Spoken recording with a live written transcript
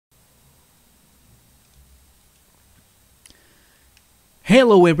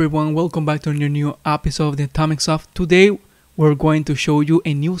Hello everyone, welcome back to a new episode of the TheAtomicsoft. Today we're going to show you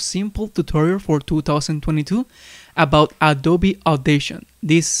a new simple tutorial for 2022 about Adobe Audition.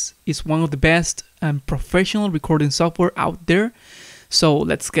 This is one of the best and professional recording software out there. So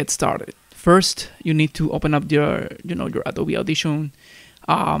let's get started. First, you need to open up your Adobe Audition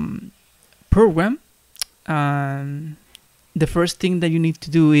program. And the first thing that you need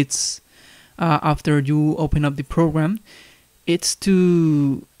to do is after you open up the program, it's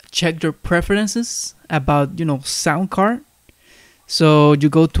to check your preferences about sound card. So you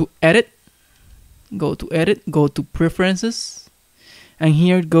go to edit, go to preferences, and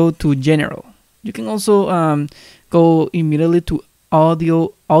here go to general. You can also go immediately to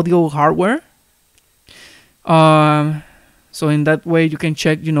audio hardware. So in that way you can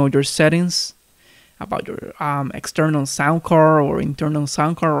check your settings about your external sound card or internal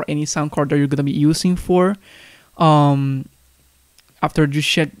sound card or any sound card that you're gonna be using for. After you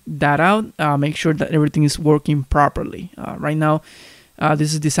check that out, make sure that everything is working properly. Right now,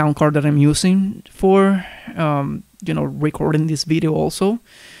 this is the sound card that I'm using for recording this video also.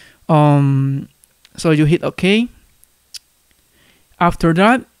 So you hit OK. After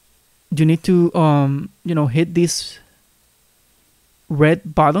that, you need to hit this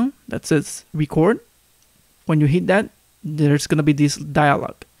red button that says record. When you hit that, there's gonna be this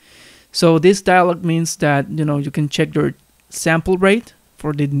dialog. So this dialog means that you can check your sample rate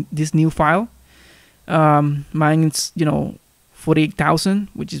for this new file. Mine is 48,000,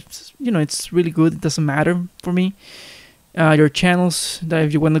 which is it's really good. It doesn't matter for me. Your channels, that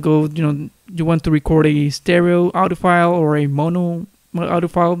if you want to go you want to record a stereo audio file or a mono audio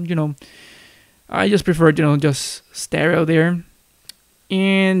file, I just prefer just stereo there.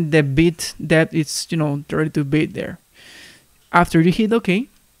 And the bit depth is 32 bit there. After you hit OK,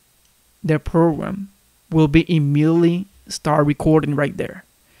 the program will be immediately start recording right there.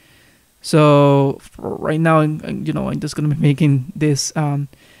 So for right now, I'm just gonna be making this audio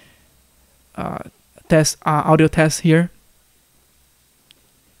test here.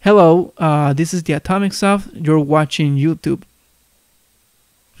 Hello, this is TheAtomicsoft. You're watching YouTube.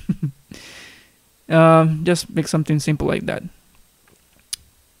 Just make something simple like that.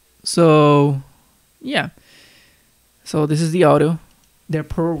 So yeah, so this is the audio, the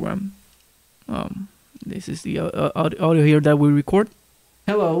program. This is the audio here that we record.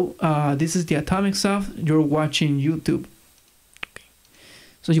 Hello, this is TheAtomicsoft. You're watching YouTube. Okay.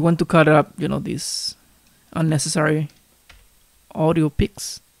 So you want to cut up, these unnecessary audio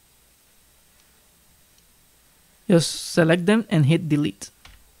pics. Just select them and hit delete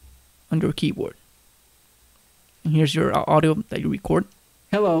on your keyboard. And here's your audio that you record.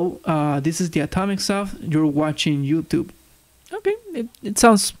 Hello, this is TheAtomicsoft. You're watching YouTube. Okay, it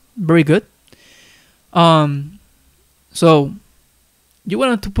sounds very good. So you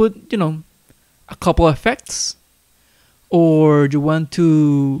want to put a couple effects, or you want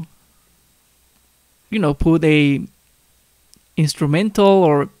to put a instrumental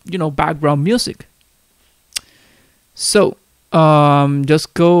or background music. So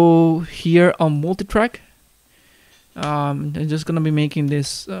just go here on multitrack. I'm just gonna be making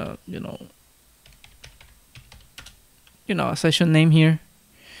this a session name here.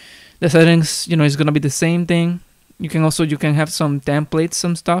 The settings, is gonna be the same thing. You can have some templates,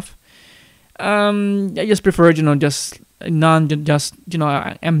 some stuff. I just prefer, just empty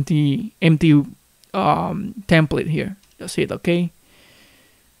template here. Just hit OK.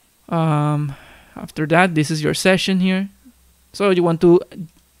 After that, this is your session here. So you want to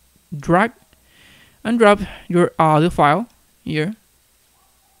drag and drop your audio file here.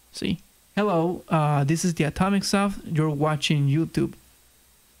 See. Hello, this is TheAtomicsoft. You're watching YouTube.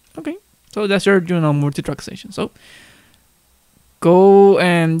 Okay, so that's your multi-track session. So go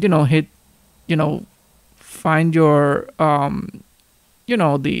and hit find your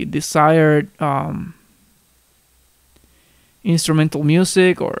the desired instrumental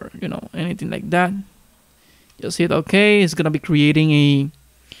music or anything like that. Just hit OK. It's gonna be creating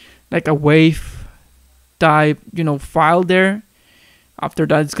a wave type file there. After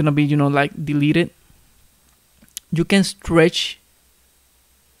that, it's gonna be deleted. You can stretch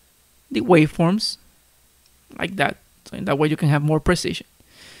the waveforms like that, so in that way you can have more precision.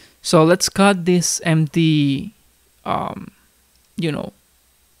 So let's cut this empty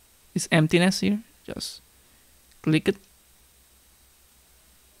this emptiness here. Just click it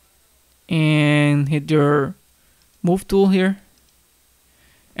and hit your move tool here,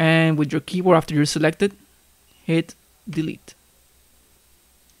 and with your keyboard, after you're selected, hit delete,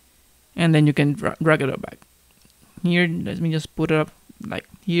 and then you can drag it up back here. Let me just put it up like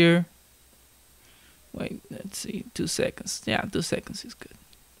here. Wait, let's see, 2 seconds. Yeah, 2 seconds is good.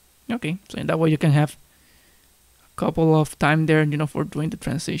 Okay, so in that way you can have a couple of time there, for doing the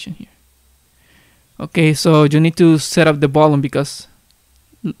transition here. Okay, so you need to set up the volume because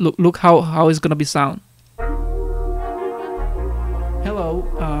look how it's gonna be sound.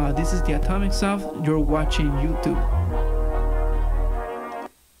 Hello, this is TheAtomicsoft. You're watching YouTube.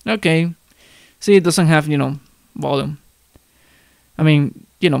 Okay, see, it doesn't have volume. I mean,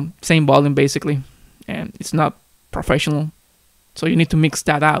 same volume basically, and it's not professional. So you need to mix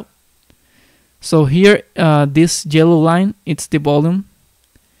that out. So here, this yellow line, it's the volume.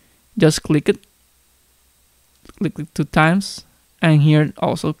 Just click it 2 times, and here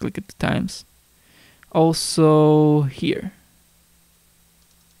also click it 2 times. Also here.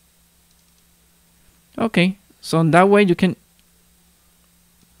 Okay, so in that way you can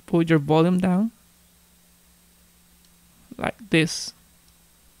put your volume down like this.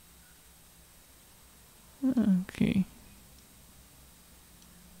 Okay,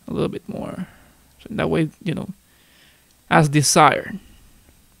 a little bit more, so in that way, as desired.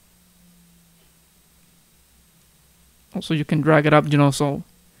 Also you can drag it up, so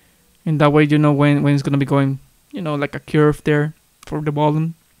in that way when it's gonna be going, like a curve there for the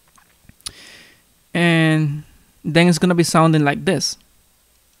volume, and then it's gonna be sounding like this.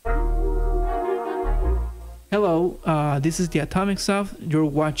 Hello, this is TheAtomicsoft. You're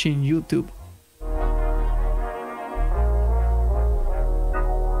watching YouTube.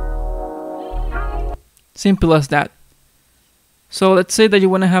 Simple as that. So let's say that you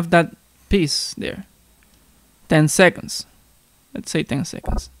want to have that piece there. 10 seconds. Let's say 10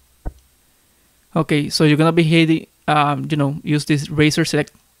 seconds. Okay, so you're gonna be hitting, use this razor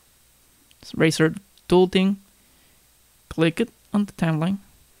tool thing. Click it on the timeline.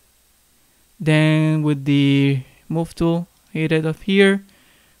 Then with the move tool, hit it up here,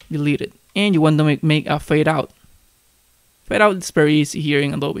 delete it, and you want to make a fade out. Fade out is very easy here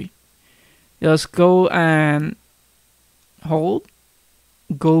in Adobe. Just go and hold,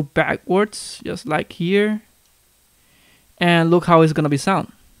 go backwards, just like here, and look how it's gonna be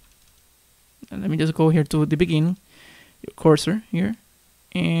sound. And let me just go here to the beginning, your cursor here,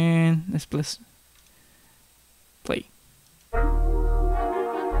 and let's play.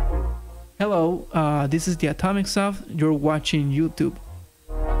 Hello, this is TheAtomicsoft. You're watching YouTube.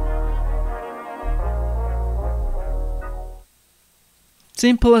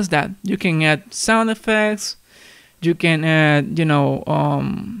 Simple as that. You can add sound effects. You can add,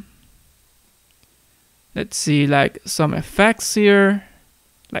 let's see, like some effects here,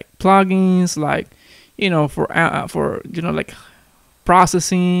 like plugins, like, for like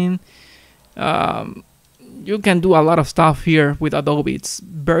processing. You can do a lot of stuff here with Adobe. It's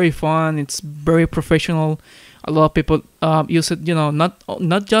very fun. It's very professional. A lot of people use it,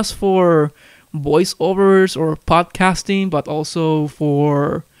 not just for voiceovers or podcasting, but also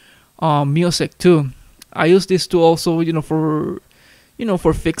for music too. I use this tool also,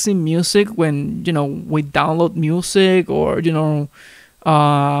 for fixing music when we download music, or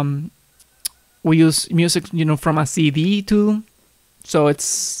we use music from a CD too. So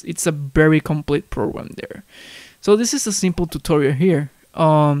it's a very complete program there. So this is a simple tutorial here.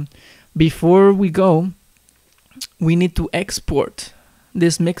 Before we go, we need to export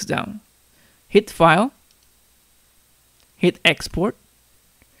this mixdown. Hit File, hit Export,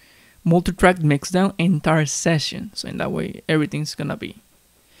 multi-track mixdown, entire session. So in that way, everything's gonna be.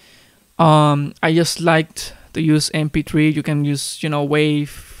 I just liked to use MP3. You can use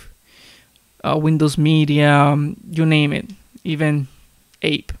Wave, Windows Media, you name it. Even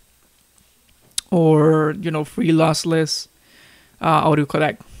Ape, or free lossless audio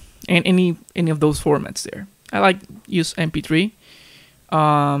codec, and any of those formats there. I like use MP3.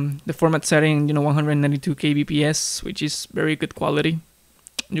 The format setting 192 kbps, which is very good quality.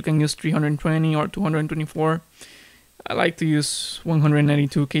 You can use 320 or 224. I like to use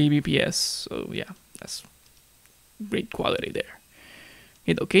 192 kbps. So yeah, that's great quality there.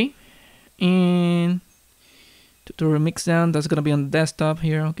 Hit OK, and tutorial mixdown, that's gonna be on the desktop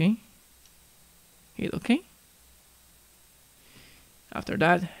here. Okay, hit OK. After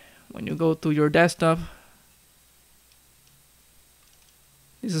that, when you go to your desktop,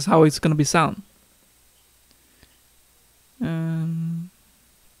 this is how it's gonna be sound.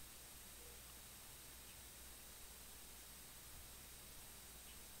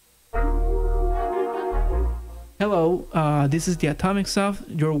 Hello, this is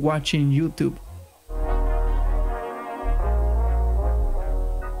TheAtomicsoft. You're watching YouTube.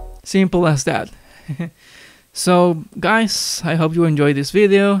 Simple as that. So guys, I hope you enjoyed this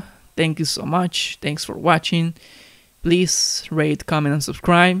video. Thank you so much. Thanks for watching. Please rate, comment, and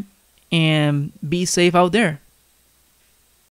subscribe. and be safe out there.